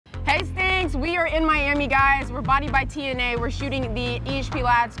vlogs. We are in Miami, guys. We're Body by TNA. We're shooting the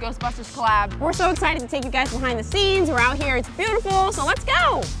EHPlabs Ghostbusters collab. We're so excited to take you guys behind the scenes. We're out here. It's beautiful, so let's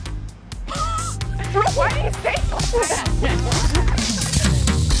go. Why do you say so?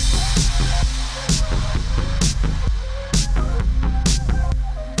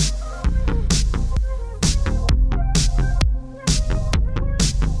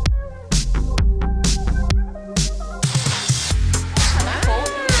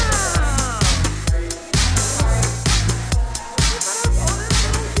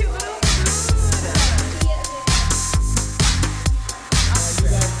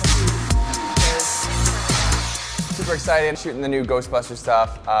 Super excited, shooting the new Ghostbusters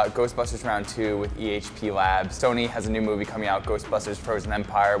stuff, Ghostbusters Round 2 with EHPlabs. Sony has a new movie coming out, Ghostbusters Frozen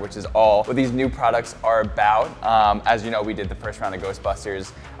Empire, which is all what these new products are about. As you know, we did the first round of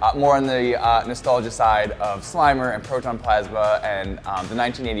Ghostbusters, more on the nostalgia side of Slimer and Proton Plasma and the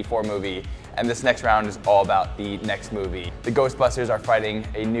 1984 movie. And this next round is all about the next movie. The Ghostbusters are fighting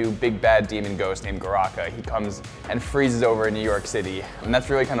a new big bad demon ghost named Garaka. He comes and freezes over in New York City. And that's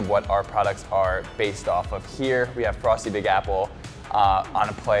really kind of what our products are based off of. Here we have Frosty Big Apple on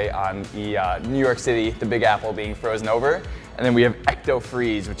a play on the New York City, the Big Apple being frozen over. And then we have ECTO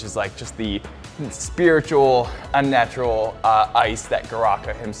Freeze, which is like just the spiritual, unnatural ice that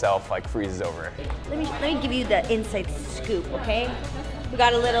Garaka himself like freezes over. Let me give you the inside scoop, okay? We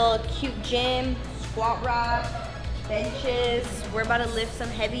got a little cute gym, squat rack, benches. We're about to lift some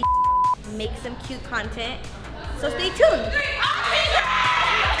heavy, make some cute content. So stay tuned.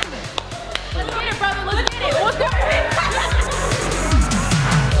 Let's get it, brother. Let's get it. Let's get it.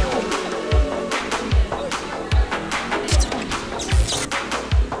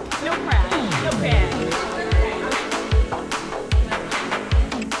 No crash. No crash.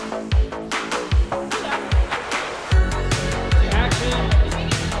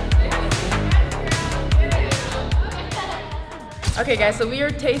 Okay guys, so we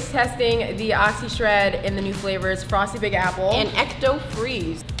are taste testing the OxyShred in the new flavors, Frosty Big Apple and ECTO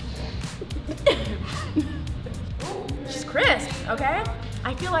Freeze. She's crisp, okay?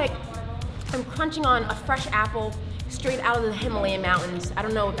 I feel like I'm crunching on a fresh apple straight out of the Himalayan mountains. I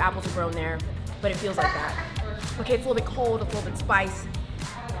don't know if apples are grown there, but it feels like that. Okay, it's a little bit cold, it's a little bit spice.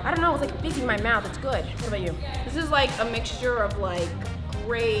 I don't know, it's like busy in my mouth, it's good. What about you? This is like a mixture of like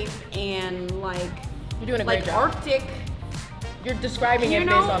grape and like, you're doing a great job. Arctic. You're describing it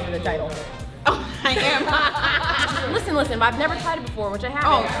based off of the title. Oh, I am. Listen, I've never tried it before, which I haven't.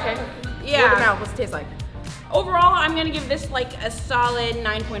 Oh, okay. Yeah. Word of mouth, what's it taste like? Overall, I'm gonna give this like a solid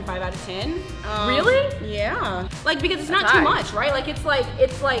 9.5 out of 10. Really? Yeah. Like because it's not too much, right? Like it's like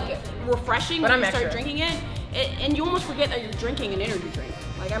refreshing when you start drinking it, and you almost forget that you're drinking an energy drink.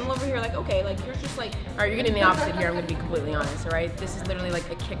 Like I'm over here like, okay, like you're just like. All right, you're getting the opposite here. I'm gonna be completely honest. All right, this is literally like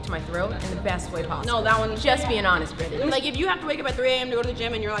a kick to my throat in the best way possible. No, that one. Just being honest, Brittany. Like if you have to wake up at 3 a.m. to go to the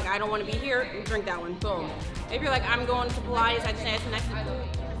gym and you're like, I don't want to be here, drink that one. Boom. If you're like, I'm going to Pilates, I just had some extra food.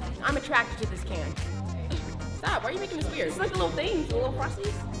 I'm attracted to this can. Stop. Why are you making this weird? It's like the little things, the little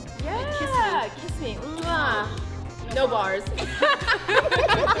frosties. Yeah. Kiss me. Mwah. No bars.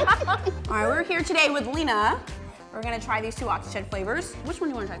 All right, we're here today with Lena. We're gonna try these two OxyShred flavors. Which one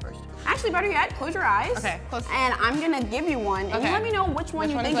do you wanna try first? Actually, better yet, close your eyes. Okay, close. And I'm gonna give you one, and you let me know which one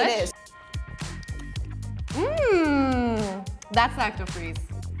you think it is. Mmm, that's the ECTO Freeze,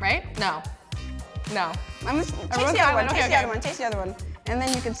 right? No, no. I'm just, taste the other one, taste the other one, taste the other one. And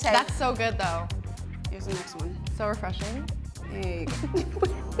then you can say. That's so good though. Here's the next one. So refreshing. There you go.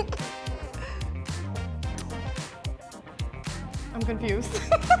 I'm confused.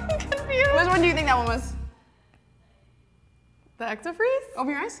 I'm confused. Which one do you think that one was? The ECTO Freeze?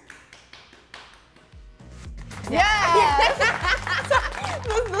 Open your eyes. Yes!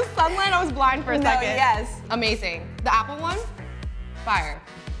 the sunlight, I was blind for a second. Yes. Amazing. The apple one, fire.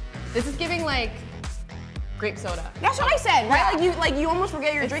 This is giving like grape soda. That's what I said, right? Like you almost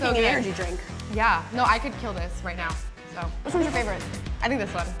forget you're drinking an energy drink. Yeah. No, I could kill this right now. So. Which one's your favorite? I think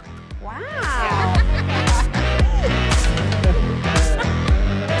this one. Wow. Yeah.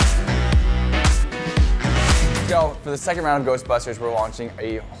 So for the second round of Ghostbusters, we're launching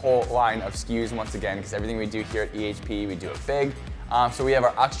a whole line of SKUs once again, because everything we do here at EHP, we do it big. So we have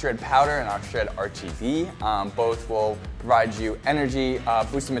our OxyShred powder and OxyShred RTD. Both will provide you energy,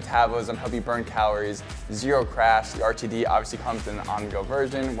 boosted metabolism, help you burn calories, zero crash. The RTD obviously comes in an on-the-go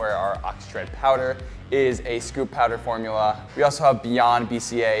version, where our OxyShred powder is a scoop powder formula. We also have Beyond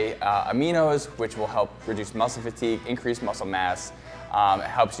BCAA aminos, which will help reduce muscle fatigue, increase muscle mass. It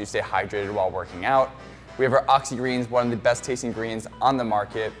helps you stay hydrated while working out. We have our OxyGreens, one of the best tasting greens on the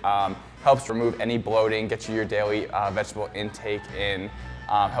market. Helps remove any bloating, get you your daily vegetable intake in.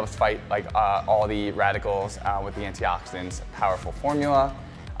 helps fight like all the radicals with the antioxidants, powerful formula.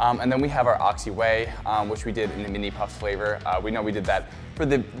 And then we have our OxyWhey, which we did in the mini puffs flavor. We know we did that for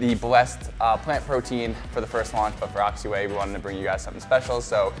the blessed plant protein for the first launch, but for OxyWhey, we wanted to bring you guys something special.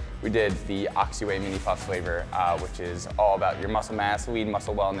 So we did the OxyWhey mini puffs flavor, which is all about your muscle mass, lean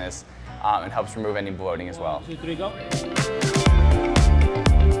muscle wellness, and helps remove any bloating as well. 2, 3, go. I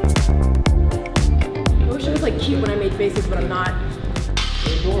wish I was like cute when I made faces, but I'm not.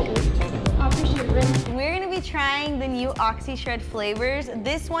 Adorable. What are you talking about? I appreciate it, Bryn. We're gonna be trying the new OxyShred flavors.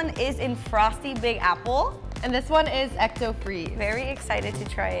 This one is in Frosty Big Apple. And this one is ECTO FREEZE. Very excited to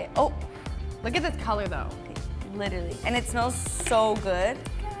try it. Oh, Look at this color though. literally. And it smells so good.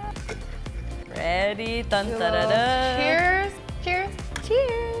 Ready? Dun, da, da, da. Cheers. Cheers.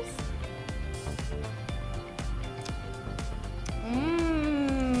 Cheers.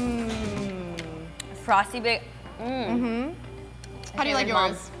 Frosty Big. How do you like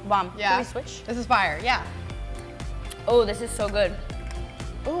yours? Bomb. Yeah. Can we switch? This is fire. Yeah. Oh, this is so good.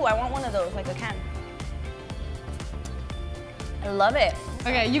 Ooh, I want one of those, like a can. I love it.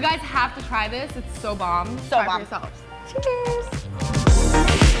 Okay, you guys have to try this. It's so bomb. So try bomb. for yourselves.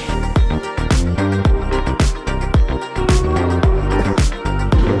 Cheers.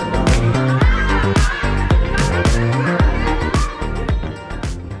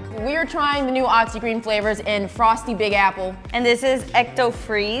 We are trying the new OxyGreen flavors in Frosty Big Apple. And this is ECTO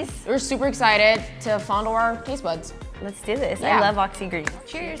FREEZE. We're super excited to fondle our taste buds. Let's do this. Yeah. I love OxyGreens.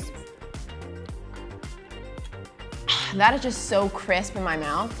 Cheers. That is just so crisp in my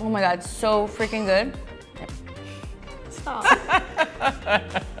mouth. Oh my God, so freaking good. Stop.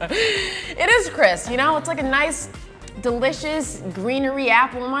 It is crisp, you know? It's like a nice, delicious greenery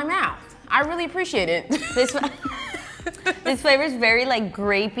apple in my mouth. I really appreciate it. This flavor is very like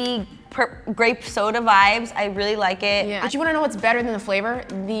grapey, grape soda vibes. I really like it. Yeah. But you wanna know what's better than the flavor?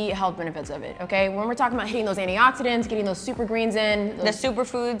 The health benefits of it, okay? When we're talking about hitting those antioxidants, getting those super greens in. The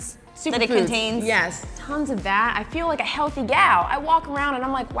superfoods that it Superfoods. contains. Yes, tons of that. I feel like a healthy gal. I walk around and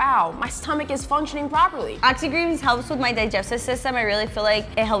I'm like, wow, my stomach is functioning properly. OxyGreens helps with my digestive system. I really feel like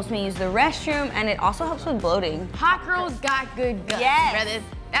it helps me use the restroom and it also helps with bloating. Hot girls got good guts, Yes. brothers.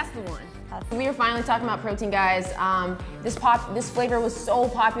 That's the one. We are finally talking about protein, guys. This flavor was so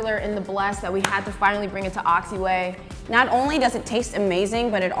popular in the Blessed that we had to finally bring it to OxyWhey. Not only does it taste amazing,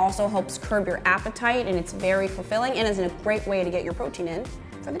 but it also helps curb your appetite, and it's very fulfilling and is a great way to get your protein in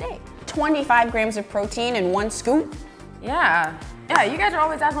for the day. 25 grams of protein in one scoop. Yeah. Yeah, you guys are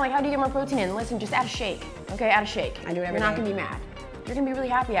always asking like, how do you get more protein in? Listen, just add a shake, okay? Add a shake. I do it every You're not day. gonna be mad. You're gonna be really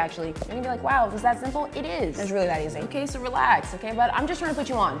happy, actually. You're gonna be like, wow, is that simple? It is. It's really that easy. Okay, so relax, okay? But I'm just trying to put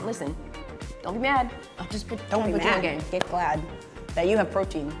you on. Listen, don't be mad. I'll just Don't be put you on mad. game. Get glad that you have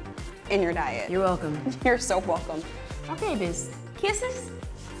protein in your diet. You're welcome. You're so welcome. Okay, biz. Kisses?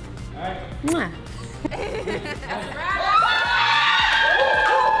 All right. Mwah.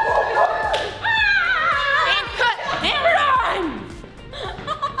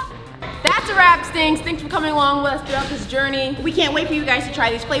 That's a wrap, Stinks. Thanks for coming along with us throughout this journey. We can't wait for you guys to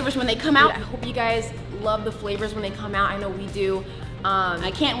try these flavors when they come out. I hope you guys love the flavors when they come out. I know we do.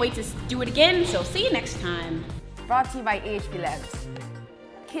 I can't wait to do it again, so see you next time. Brought to you by EHPlabs.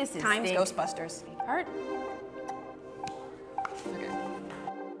 Kisses, Times Stink. Ghostbusters. Heart?